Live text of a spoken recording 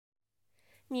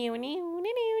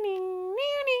I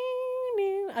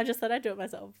just thought I'd do it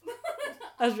myself.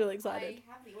 I was really excited.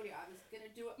 I have the audio. I was going to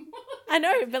do it more. I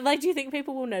know, but like, do you think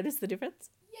people will notice the difference?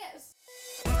 Yes.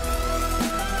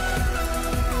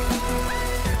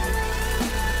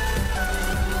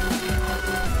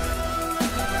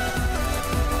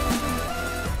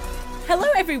 Hello,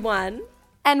 everyone.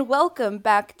 And welcome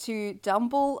back to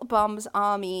Dumble Bum's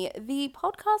Army, the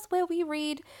podcast where we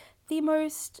read the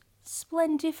most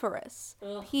splendiferous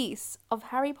piece of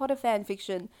Harry Potter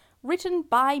fanfiction written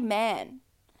by man.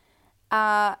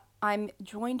 I'm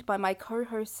joined by my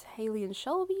co-hosts Haley and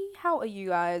Shelby. How are you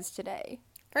guys today?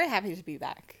 Very happy to be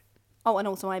back. Oh, and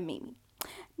also I'm Mimi.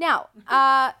 Now,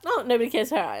 Oh, nobody cares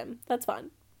who I am. That's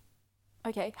fine.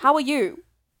 okay, how are you?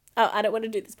 Oh, I don't want to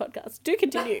do this podcast. Do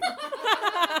continue.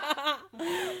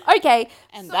 Okay,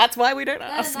 And that's why we don't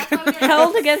ask.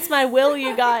 Held against my will,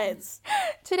 you guys.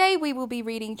 today we will be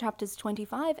reading chapters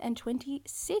 25 and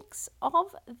 26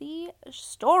 of the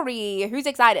story. Who's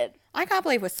excited? I can't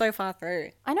believe we're so far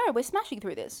through. I know, we're smashing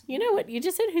through this. You know what? You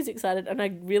just said who's excited, and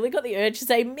I really got the urge to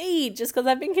say me, just because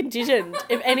I've been conditioned.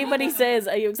 If anybody says,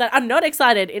 are you excited? I'm not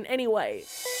excited in any way.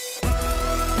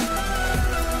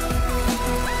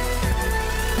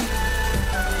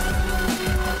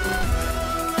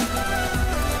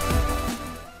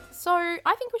 So,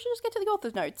 I think we should just get to the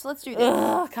author's notes. Let's do this.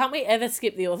 Ugh, can't we ever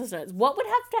skip the author's notes? What would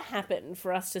have to happen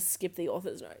for us to skip the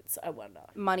author's notes, I wonder?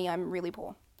 Money, I'm really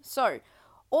poor. So,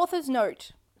 author's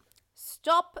note.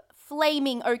 Stop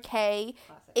flaming, okay?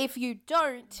 If you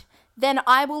don't, then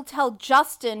I will tell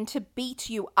Justin to beat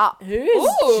you up. Who's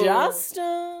Ooh.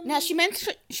 Justin? Now, she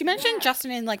mentioned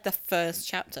Justin in, like, the first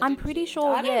chapter. I'm didn't pretty she?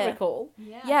 sure, I don't yeah. recall.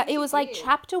 Yeah, it was like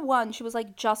chapter 1. She was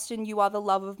like, Justin, you are the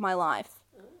love of my life.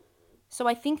 So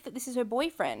I think that this is her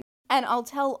boyfriend. And I'll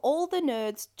tell all the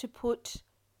nerds to put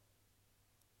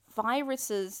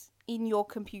viruses in your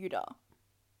computer.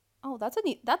 Oh, that's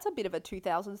a bit of a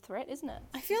 2000s threat, isn't it?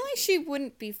 I feel like she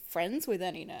wouldn't be friends with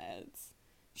any nerds.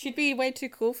 She'd be way too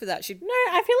cool for that. She'd No,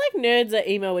 I feel like nerds are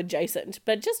emo adjacent,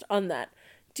 but just on that,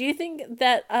 do you think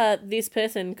that this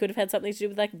person could have had something to do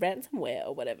with like ransomware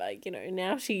or whatever? You know,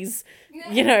 now she's,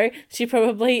 she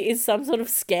probably is some sort of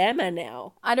scammer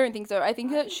now. I don't think so. I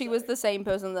think that she was the same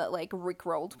person that like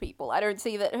rickrolled people. I don't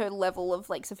see that her level of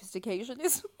like sophistication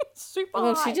is super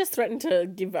Well, high. she just threatened to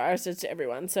give viruses to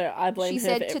everyone, so I blame She her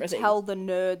said for to everything. tell the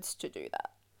nerds to do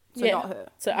that. So Yeah. not her.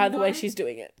 So either way, she's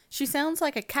doing it. She sounds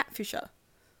like a catfisher.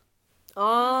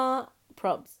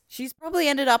 Probs. She's probably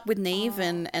ended up with Neve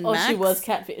and Or Max. she was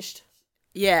catfished,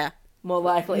 Yeah. more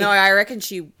likely. No, I reckon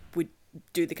she would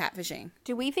do the catfishing.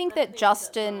 Do we think that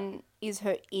Justin is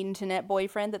her internet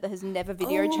boyfriend that has never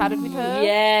video chatted with her?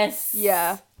 Yes.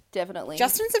 Yeah, definitely.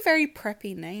 Justin's a very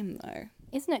preppy name, though.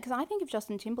 Isn't it? Because I think of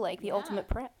Justin Timberlake, the ultimate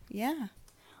prep. Yeah.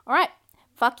 All right.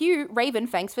 Fuck you, Raven.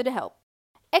 Thanks for the help.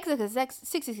 XXX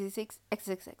 666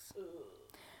 XXX.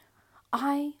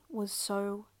 I was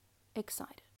so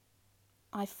excited.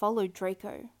 I followed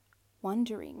Draco,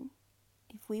 wondering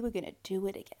if we were going to do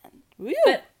it again. Woo.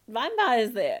 But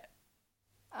Vampire's there.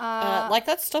 Like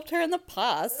that stopped her in the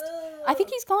past. I think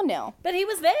he's gone now. But he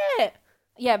was there.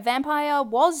 Yeah, Vampire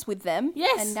was with them.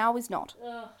 Yes. And now is not.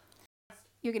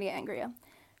 You're going to get angrier.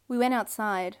 We went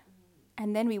outside,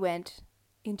 and then we went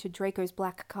into Draco's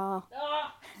black car.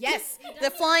 Yes, the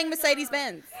flying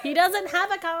Mercedes-Benz. He doesn't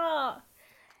have a car.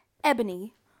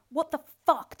 Ebony, what the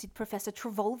fuck did Professor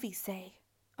Travolvi say?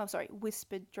 Oh, sorry,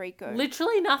 whispered Draco.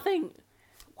 Literally nothing.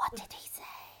 What did he say?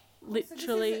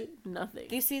 Literally nothing.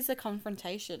 This is a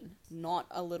confrontation, not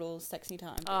a little sexy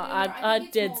time. I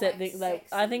did set think like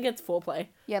I think it's foreplay.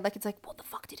 Yeah, like it's like, what the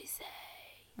fuck did he say?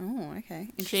 Oh, okay.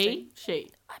 Interesting. She.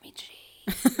 I mean, she.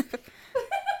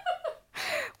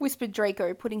 Whispered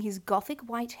Draco, putting his gothic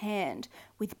white hand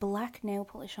with black nail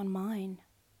polish on mine.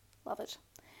 Love it.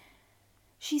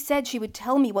 She said she would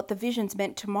tell me what the visions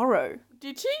meant tomorrow.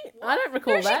 Did she? I don't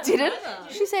recall that. She didn't.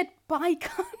 She said, bye,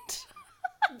 cunt.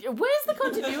 Where's the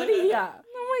continuity here?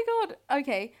 Oh my god.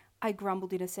 Okay, I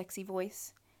grumbled in a sexy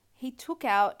voice. He took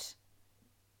out...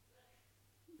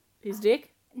 His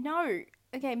dick? No.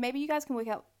 Okay, maybe you guys can work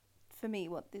out for me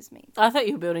what this means. I thought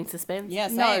you were building suspense. Yeah,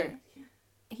 same. No.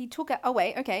 He took out... Oh,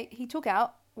 wait. Okay. He took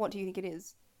out... What do you think it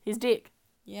is? His dick.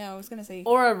 Yeah, I was going to say.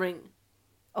 Or a ring.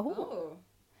 Oh.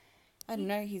 I don't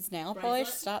know, his nail polish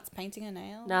starts painting a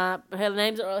nail. Nah, her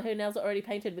nails are already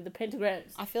painted with the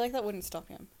pentagrams. I feel like that wouldn't stop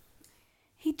him.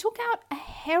 He took out a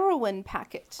heroin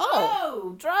packet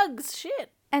Oh, drugs,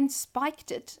 shit. and spiked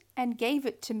it and gave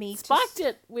it to me. Spiked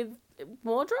it with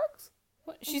more drugs?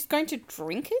 What, she's going to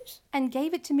drink it? And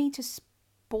gave it to me to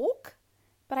spork,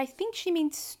 but I think she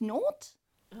means snort,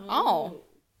 Oh.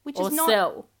 which Or is not...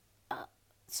 sell.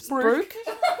 Spruik.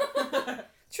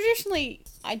 Traditionally,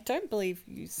 I don't believe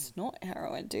you snort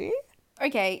heroin, do you?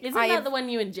 Okay. Isn't that the one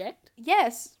you inject?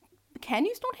 Yes. Can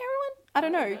you snort heroin? I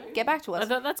don't know. Get back to I us.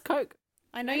 thought that's coke.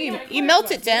 I know you melt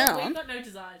it We've down. got no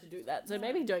desire to do that, so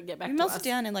maybe don't get back You to melt us. it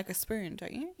down in like a spoon,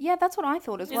 don't you? Yeah, that's what I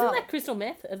thought as Isn't well. that crystal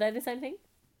meth? Are they the same thing?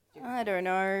 I don't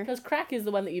know. Because crack is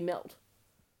the one that you melt.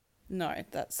 No,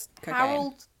 that's cocaine.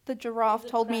 Harold the giraffe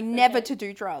told me never to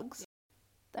do drugs.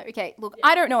 Okay, look,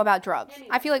 I don't know about drugs.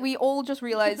 I feel like we all just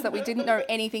realized that we didn't know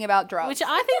anything about drugs. Which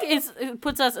I think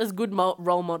puts us as good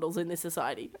role models in this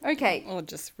society. Okay, Or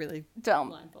just really dumb.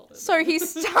 blindfolded. So he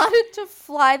started to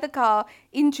fly the car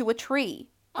into a tree.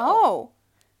 Oh.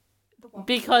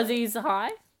 Because he's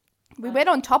high? We went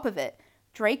on top of it.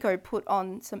 Draco put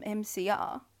on some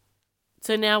MCR.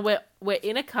 So now we're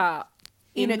in a car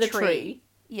in a the tree. tree.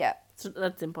 Yeah. So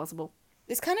that's impossible.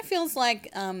 This kind of feels like,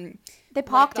 They're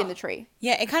parked in the tree.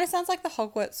 yeah, it kind of sounds like the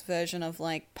Hogwarts version of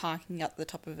like parking at the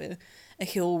top of a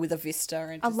hill with a vista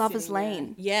and A just lover's sitting there.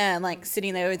 lane. Yeah, and like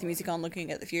sitting there with the music on,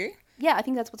 looking at the view. Yeah, I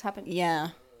think that's what's happened. Yeah.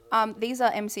 These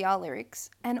are MCR lyrics.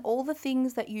 And all the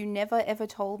things that you never ever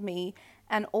told me,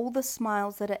 and all the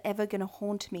smiles that are ever gonna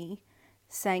haunt me,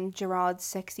 sang Gerard's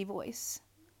sexy voice.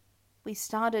 We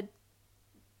started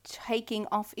taking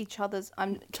off each other's.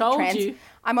 I'm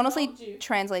honestly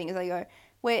translating as I go.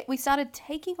 Where we started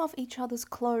taking off each other's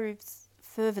clothes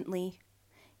fervently.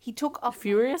 He took off.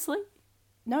 Furiously?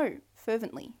 No,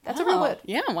 fervently. That's a real word.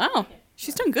 Yeah, wow.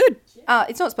 She's done good.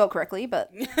 It's not spelled correctly,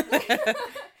 but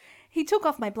he took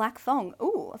off my black thong.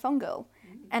 Ooh, a thong girl,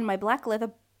 and my black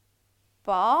leather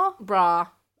bar. Bra.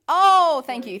 Oh,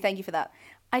 thank you for that.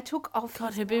 I took off.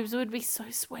 God, her boobs would be so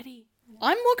sweaty.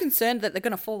 I'm more concerned that they're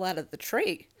going to fall out of the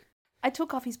tree. I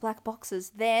took off his black boxers.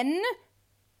 Then,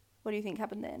 what do you think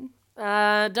happened then?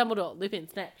 Dumbledore, Lupin,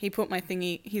 snap. He put his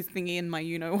thingy in my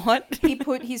you-know-what. He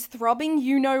put his throbbing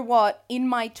you-know-what in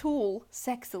my tool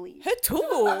sexily. Her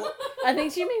tool. I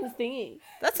think she means thingy.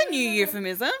 That's a new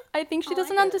euphemism. I think she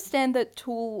doesn't understand that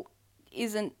tool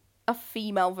isn't a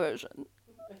female version.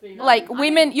 Like,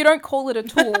 women, you don't call it a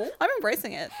tool. I'm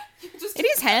embracing it. It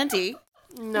is handy.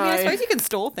 No. I mean, I suppose you can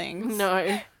store things. No.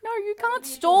 No, you can't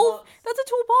stall. That's a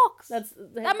toolbox.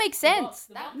 That That makes sense.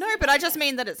 No, but I just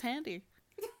mean that it's handy.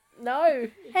 No.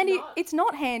 Handy. It's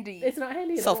not handy. It's not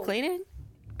handy at all. Self-cleaning?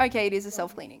 Okay, it is a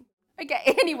self-cleaning. Okay,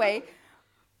 anyway.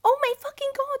 Oh my fucking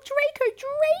god,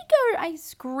 Draco! I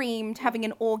screamed, having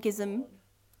an orgasm.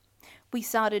 We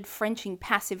started Frenching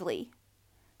passively.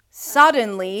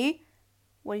 Suddenly,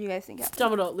 what do you guys think happened?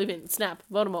 Dumbledore, Lupin, Snap,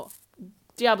 Voldemort,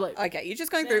 Diablo. Okay, you're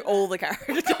just going through all the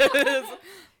characters.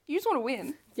 You just want to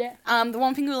win. Yeah. The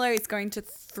Whomping Willow is going to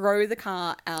throw the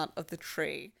car out of the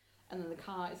tree. And then the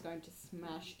car is going to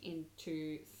smash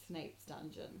into Snape's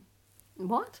dungeon.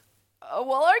 What? Oh,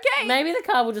 well, okay. Maybe the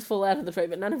car will just fall out of the tree,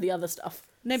 but none of the other stuff.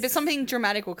 No, but something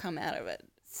dramatic will come out of it.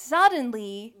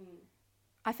 Suddenly,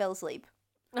 I fell asleep.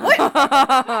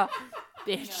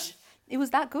 Bitch. It was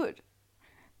that good.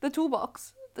 The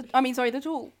toolbox. The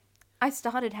tool. I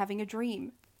started having a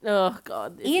dream. Oh,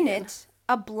 God. In it,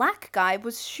 a black guy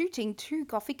was shooting two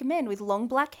gothic men with long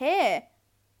black hair.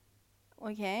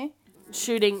 Okay.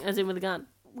 Shooting, as in with a gun.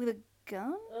 With a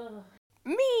gun?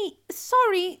 Me?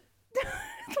 Sorry.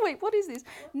 Wait, what is this?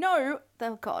 No.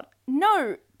 Oh, God.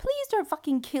 No. Please don't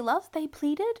fucking kill us, they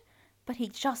pleaded. But he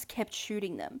just kept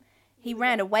shooting them. He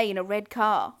ran away in a red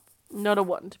car. Not a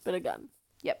wand, but a gun.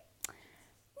 Yep.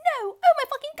 No! Oh my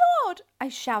fucking god! I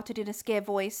shouted in a scared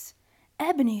voice.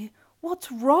 Ebony,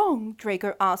 what's wrong?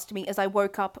 Draco asked me as I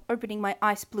woke up, opening my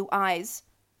ice blue eyes.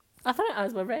 I thought her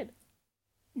eyes were red.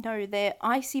 No, they're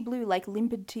icy blue like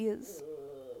limpid tears.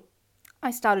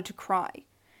 I started to cry,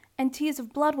 and tears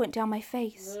of blood went down my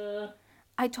face.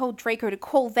 I told Draco to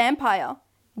call Vampire.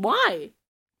 Why?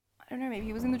 I don't know, maybe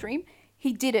he was in the dream.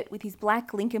 He did it with his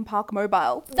black Linkin Park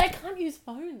mobile. They can't use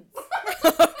phones.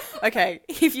 Okay,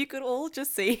 if you could all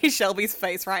just see Shelby's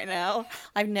face right now,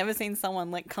 I've never seen someone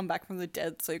like come back from the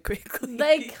dead so quickly.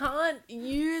 They can't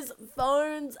use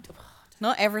phones.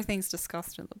 Not everything's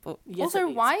discussed in the book. Yes, Also,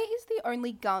 it is. why is the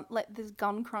only gun, like, there's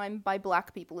gun crime by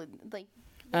black people in, like,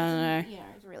 I don't know. yeah,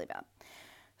 it's really bad.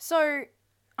 So,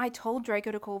 I told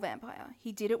Draco to call Vampire.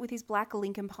 He did it with his black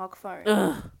Linkin Park phone.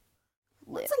 Ugh.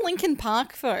 What's a Linkin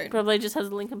Park phone? Probably just has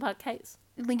a Linkin Park case.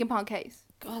 Linkin Park case.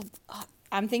 God,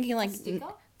 I'm thinking like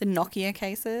the Nokia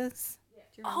cases.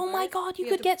 Oh my god, you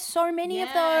could get so many of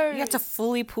those. You have to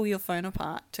fully pull your phone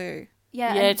apart too.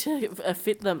 Yeah. Yeah, and- to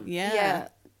fit them. Yeah, yeah.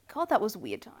 God, that was a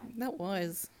weird time. that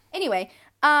was. Anyway,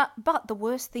 but the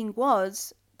worst thing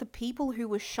was the people who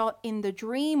were shot in the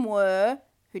dream were,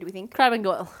 who do we think? Crab and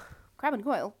Goyle. Crab and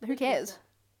Goyle. Who cares?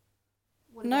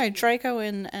 No, Draco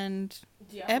and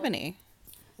Ebony.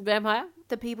 Vampire?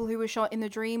 The people who were shot in the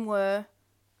dream were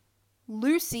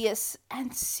Lucius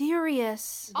and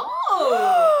Sirius.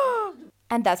 Oh!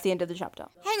 And that's the end of the chapter.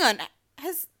 Hang on.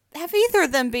 Have either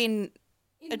of them been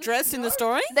addressed in the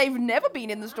story? They've never been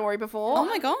in the story before. Oh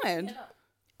my god.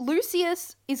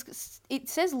 Lucius it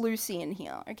says Lucian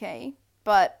here, okay?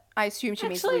 But I assume she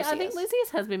means Actually, Lucius. I think Lucius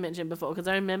has been mentioned before because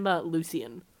I remember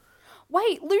Lucian.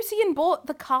 Wait, Lucian bought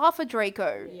the car for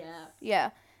Draco. Yeah. Yeah.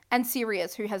 And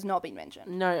Sirius, who has not been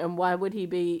mentioned. No, and why would he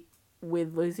be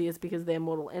with Lucius? Because they're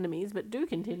mortal enemies, but do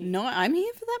continue. No, I'm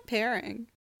here for that pairing.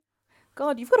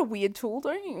 God, you've got a weird tool,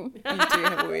 don't you? You do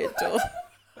have a weird tool.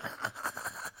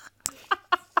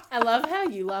 I love how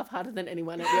you laugh harder than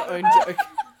anyone at your own joke.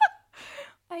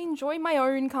 I enjoy my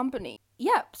own company.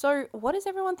 Yeah, so what does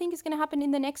everyone think is going to happen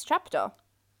in the next chapter?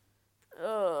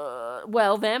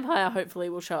 Well, Vampire hopefully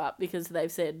will show up because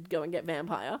they've said go and get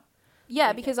Vampire.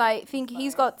 Yeah, because I think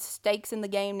he's got stakes in the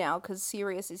game now because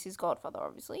Sirius is his godfather,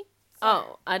 obviously.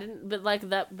 Oh, I didn't, but like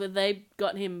that, but they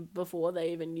got him before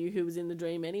they even knew who was in the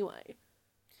dream anyway.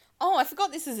 Oh, I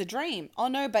forgot this is a dream. Oh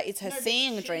no, but it's her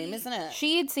seeing a dream, isn't it?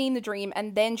 She had seen the dream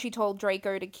and then she told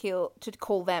Draco to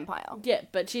call Vampire. Yeah,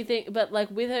 but but like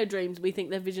with her dreams, we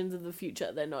think they're visions of the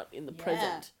future. They're not in the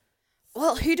present.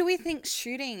 Well, who do we think's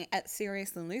shooting at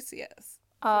Sirius and Lucius?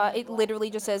 It literally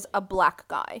just says a black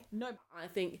guy. No, I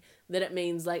think that it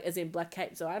means like as in Black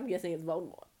Cape. So I'm guessing it's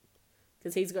Voldemort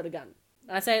because he's got a gun.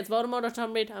 I say it's Voldemort or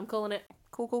Tom Ridd. I'm calling it.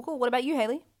 Cool. What about you,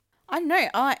 Haley? I don't know.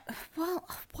 Well,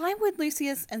 why would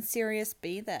Lucius and Sirius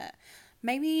be there?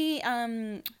 Maybe I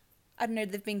don't know.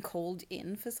 They've been called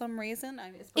in for some reason.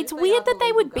 It's weird that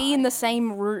they would be in the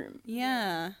same room.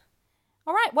 Yeah.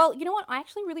 All right, well, you know what? I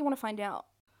actually really want to find out.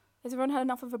 Has everyone had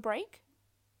enough of a break?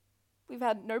 We've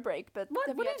had no break, but... What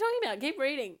are you talking about? Keep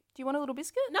reading. Do you want a little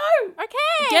biscuit? No!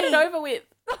 Okay! Get it over with.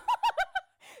 Do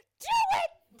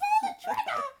it! Pull the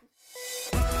trigger!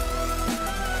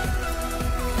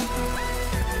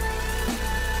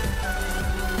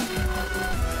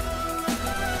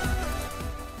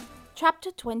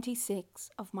 Chapter 26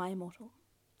 of My Immortal.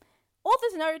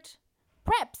 Author's note.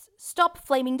 Preps, stop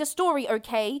flaming the story,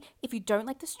 okay? If you don't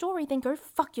like the story, then go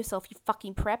fuck yourself, you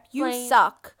fucking prep. You Flame.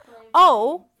 suck.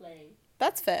 Oh,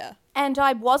 That's fair. and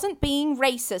I wasn't being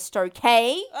racist,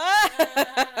 okay?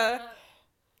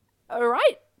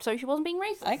 Alright, so she wasn't being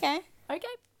racist. Okay. Okay.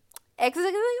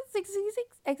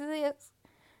 XXX.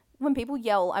 When people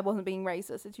yell, I wasn't being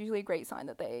racist, it's usually a great sign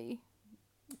that they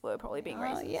were probably being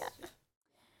racist. Yeah.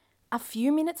 A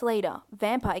few minutes later,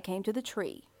 Vampire came to the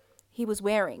tree. He was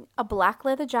wearing a black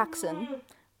leather Jackson,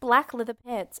 black leather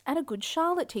pants, and a Good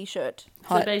Charlotte t-shirt.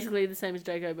 So basically the same as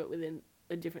Draco, but within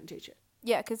a different t-shirt.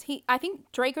 Yeah, because I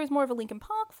think Draco's more of a Linkin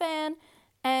Park fan,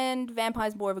 and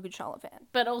Vampire's more of a Good Charlotte fan.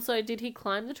 But also, did he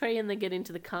climb the tree and then get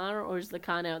into the car, or is the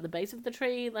car now at the base of the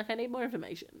tree? Like, I need more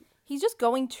information. He's just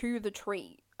going to the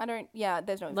tree. There's no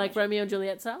information. Like Romeo and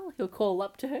Juliet style? He'll call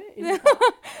up to her?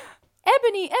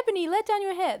 Ebony, let down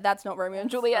your hair. That's not Romeo and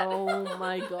Juliet. Oh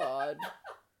my god.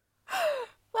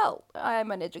 Well,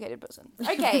 I'm an educated person.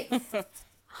 Okay.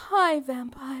 Hi,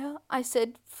 Vampire, I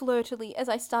said flirtily as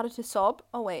I started to sob.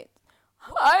 Oh, wait.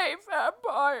 Hi,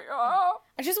 Vampire.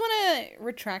 I just want to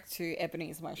retract to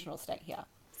Ebony's emotional state here.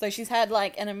 So she's had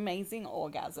like an amazing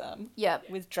orgasm. Yep.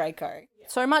 With Draco.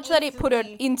 So much that it put her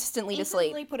instantly to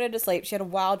sleep. Instantly put her to sleep. She had a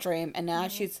wild dream, and now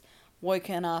she's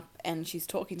woken up and she's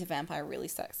talking to Vampire really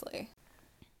sexily.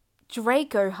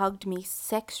 Draco hugged me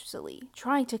sexually,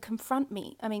 trying to comfort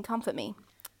me.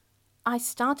 I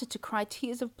started to cry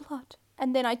tears of blood,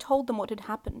 and then I told them what had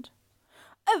happened.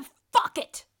 Oh, fuck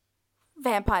it!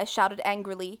 Vampire shouted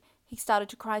angrily. He started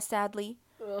to cry sadly.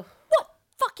 Ugh. What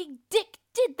fucking dick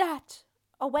did that?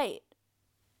 Oh, wait.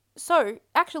 So,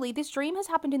 actually, this dream has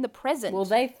happened in the present. Well,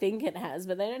 they think it has,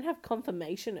 but they don't have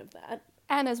confirmation of that.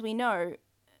 And as we know,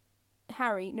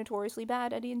 Harry, notoriously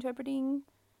bad at interpreting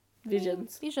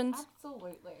Visions.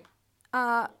 Absolutely.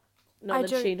 Not I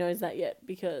that don't- she knows that yet,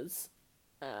 because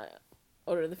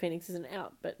Order of the Phoenix isn't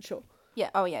out, but sure. Yeah,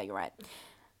 oh yeah, you're right.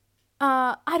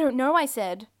 I don't know, I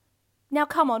said. Now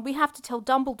come on, we have to tell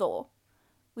Dumbledore.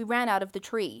 We ran out of the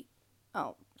tree.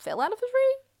 Oh, fell out of the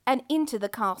tree? And into the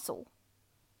castle.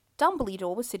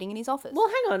 Dumbledore was sitting in his office. Well,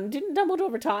 hang on, didn't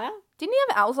Dumbledore retire? Didn't he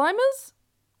have Alzheimer's?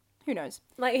 Who knows?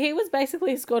 Like, he was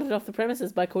basically escorted off the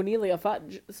premises by Cornelia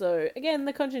Fudge. So, again,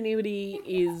 the continuity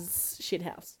is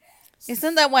shithouse.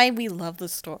 Isn't that why we love the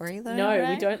story, though? No, we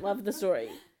right? don't love the story.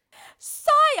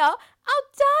 Sire, our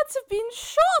dads have been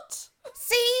shot!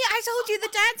 See, I told you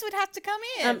the dads would have to come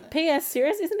in. P.S.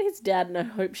 Sirius isn't his dad, and I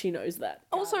hope she knows that.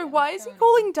 Also, why is he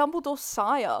calling Dumbledore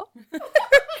Sire?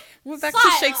 We're back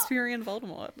Sire! to Shakespearean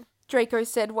Voldemort. Draco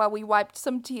said while we wiped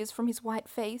some tears from his white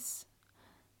face.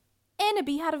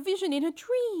 Enderby had a vision in a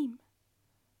dream.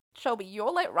 Shelby, you're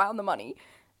late right on the money.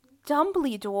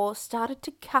 Dumbledore started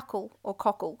to cackle, or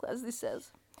cockle, as this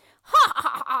says. Ha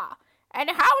ha ha! And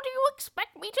how do you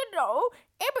expect me to know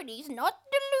Ebony's not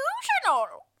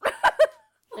delusional?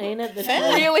 Ain't it the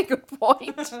truth? Really good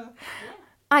point.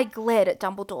 I glared at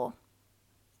Dumbledore.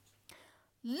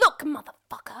 Look,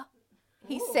 motherfucker,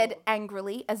 he said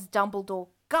angrily as Dumbledore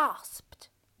gasped.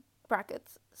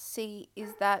 Brackets. See,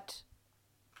 is that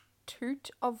toot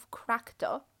of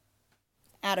character?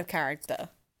 Out of character.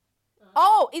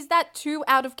 Oh, is that too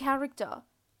out of character?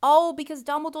 Oh, because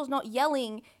Dumbledore's not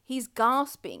yelling, he's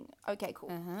gasping. Okay, cool.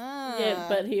 Yeah,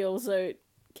 but he also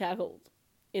cackled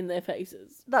in their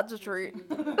faces. That's true.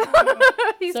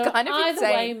 He's So kind of either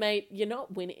insane. way, mate, you're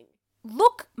not winning.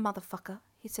 Look, motherfucker,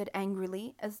 he said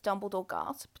angrily as Dumbledore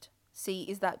gasped. See,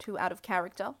 is that too out of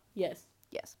character? Yes.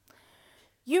 Yes.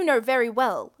 You know very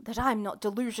well that I'm not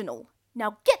delusional.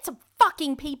 Now get some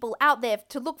fucking people out there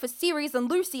to look for Sirius and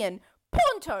Lucian.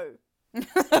 Pronto!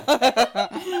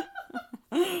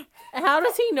 How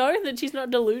does he know that she's not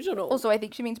delusional? Also, I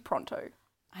think she means pronto.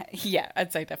 Yeah,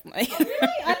 I'd say definitely.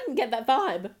 I didn't get that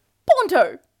vibe.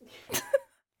 Pronto!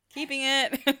 Keeping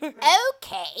it.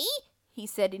 Okay, he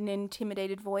said in an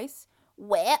intimidated voice.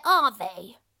 Where are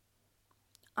they?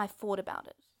 I thought about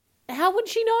it. How would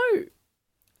she know?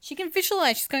 She can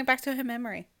visualize. She's going back to her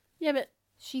memory. Yeah, but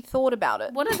She thought about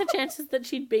it. what are the chances that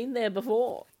she'd been there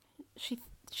before? She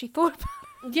thought about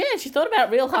it. Yeah, she thought about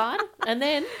it real hard, and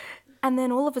then And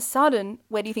then all of a sudden,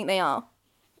 where do you think they are?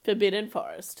 Forbidden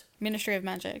Forest. Ministry of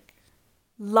Magic.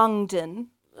 London.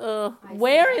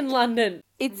 Where in London?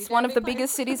 It's one of the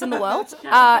biggest cities in the world.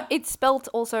 It's spelt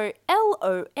also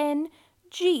Longdon.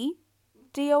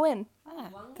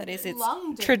 That is its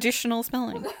London. traditional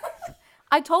spelling.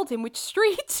 I told him which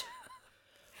street.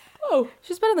 Oh,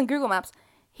 She's better than Google Maps.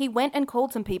 He went and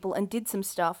called some people and did some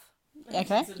stuff.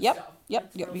 Okay. Yep.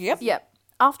 Yep.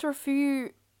 After a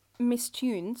few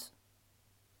mistunes,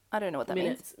 I don't know what that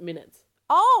means. minutes.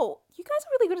 Oh, you guys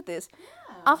are really good at this.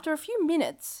 After a few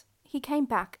minutes, he came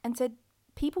back and said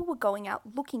people were going out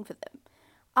looking for them.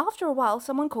 After a while,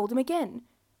 someone called him again.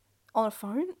 On a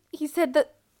phone, he said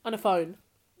that, On a phone.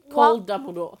 Called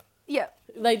Dumbledore. yeah,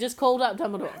 They just called up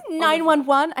Dumbledore.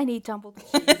 911, I need Dumbledore.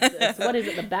 Jesus. What is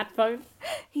it, the bat phone?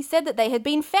 He said that they had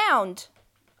been found.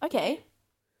 Okay.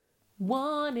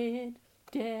 Wanted,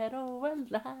 dead or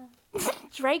alive.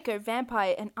 Draco,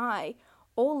 Vampire, and I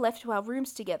all left to our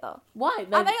rooms together. Why?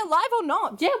 Are they alive or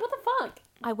not? Yeah, what the fuck?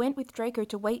 I went with Draco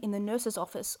to wait in the nurse's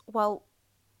office while...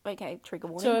 Okay, trigger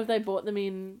warning. So if they bought them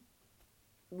in,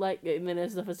 like, in the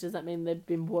nurse's office, does that mean they've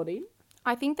been brought in?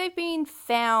 I think they've been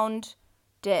found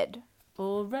dead.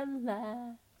 Or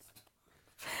alive?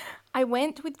 I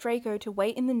went with Draco to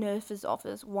wait in the nurse's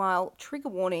office while, trigger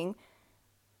warning,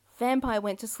 Vampire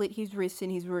went to slit his wrists in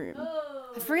his room.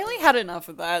 I've really had enough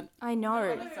of that. I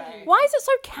know. Why is it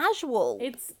so casual?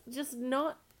 It's just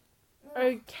not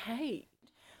okay.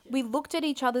 We looked at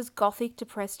each other's gothic,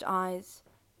 depressed eyes.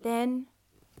 Then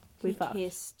We fucked.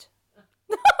 kissed.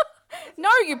 No,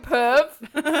 you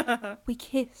perv! We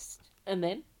kissed. And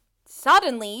then?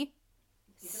 Suddenly,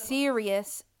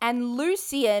 Sirius and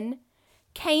Lucian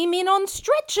came in on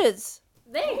stretchers,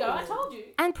 There you go, I told you.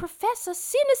 and Professor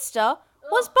Sinister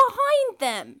was behind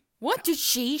them. What? Did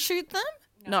she shoot them?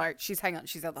 No, she's at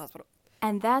the hospital.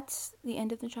 And that's the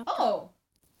end of the chapter. Oh,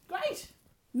 great.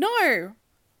 No!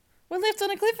 We're left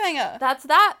on a cliffhanger. That's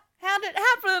that. How did it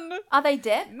happen? Are they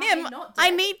dead? Mim, I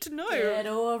need to know. Dead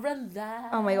or alive?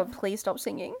 Oh my god, please stop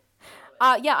singing.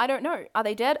 Yeah, I don't know. Are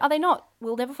they dead? Are they not?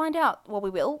 We'll never find out. Well,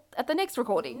 we will at the next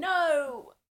recording.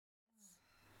 No!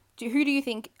 Who do you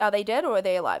think? Are they dead or are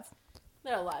they alive?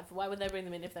 They're alive. Why would they bring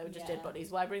them in if they were just dead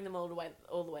bodies? Why bring them all the way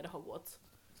to Hogwarts?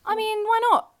 I mean, why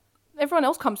not? Everyone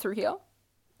else comes through here.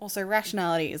 Also,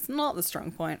 rationality is not the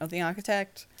strong point of the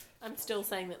architect. I'm still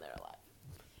saying that they're alive.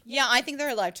 Yeah, I think they're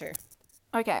alive too.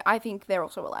 Okay, I think they're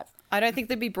also alive. I don't think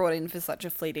they'd be brought in for such a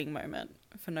fleeting moment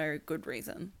for no good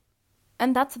reason.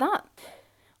 And that's that.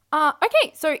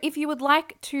 Okay, so if you would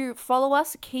like to follow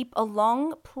us, keep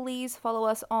along, please follow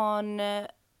us on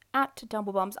at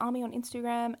Dumblebums Army on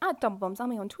Instagram, at Dumblebums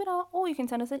Army on Twitter, or you can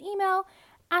send us an email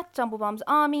at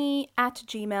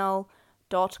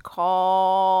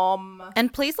dumblebumsarmy@gmail.com.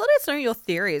 And please let us know your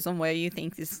theories on where you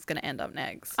think this is going to end up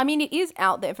next. I mean, it is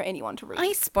out there for anyone to read.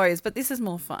 I suppose, but this is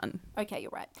more fun. Okay,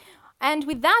 you're right. And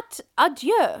with that,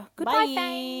 adieu. Goodbye, Bye.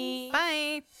 thanks.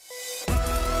 Bye.